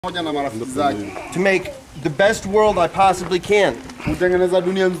To make the best world I possibly can. Okay?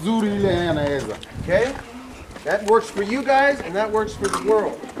 That works for you guys and that works for the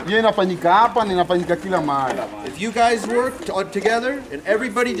world. If you guys work together and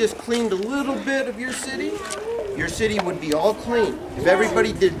everybody just cleaned a little bit of your city would be all clean. If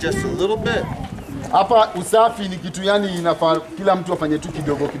everybody did just a little bit. Hapa usafi ni kitu yani inafaa kila mtu afanye tu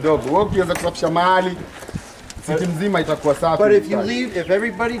kidogo kidogo. Wewe ukianza kusafisha mahali city mzima itakuwa safi. But if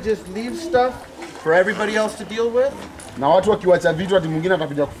everybody just leaves stuff for everybody else to deal with, na watu wakiwacha vitu ati mwingine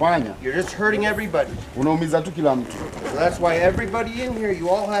atakuja kufanya, you're just hurting everybody. Unaumiza tu kila mtu. So that's why everybody in here, you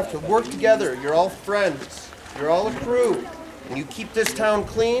all have to work together. You're all friends. You're all a crew. And you keep this town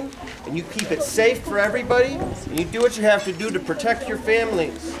clean and you keep it safe for everybody and you do what you have to do to protect your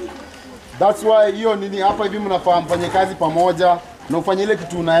families. That's why hiyo nini hapa hivi mnafaa mfanye kazi pamoja na ufanye ile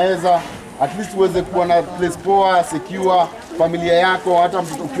kitu unaweza at least uweze kuwa na place poa, secure familia yako, hata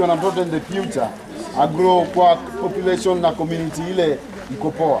ukiwa na mtoto in the future grow kwa population na community ile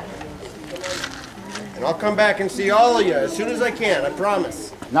iko poa. And I'll come back and see all of you as soon as I can, I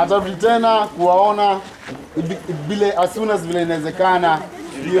promise. Na tarudi tena kuwaona vile as soon as vile inawezekana,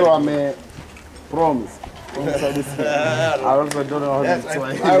 hiyo ame promise. I also don't know how to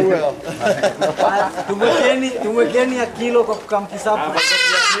explain. I will. Tumwekeni ya kilo kwa kukamkisapu. Ya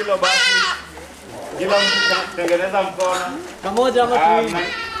kilo basi. Kila mtu tengeneza mkono. Kamoja ama tuwili?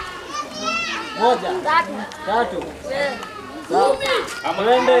 Moja. Tatu.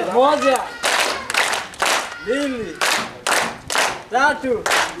 Amende moja. Mbili. Tatu.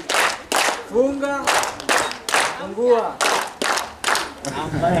 Funga. Fungua.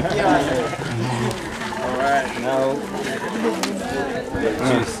 Alright, now the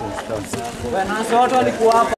juice and stuff. When I saw it,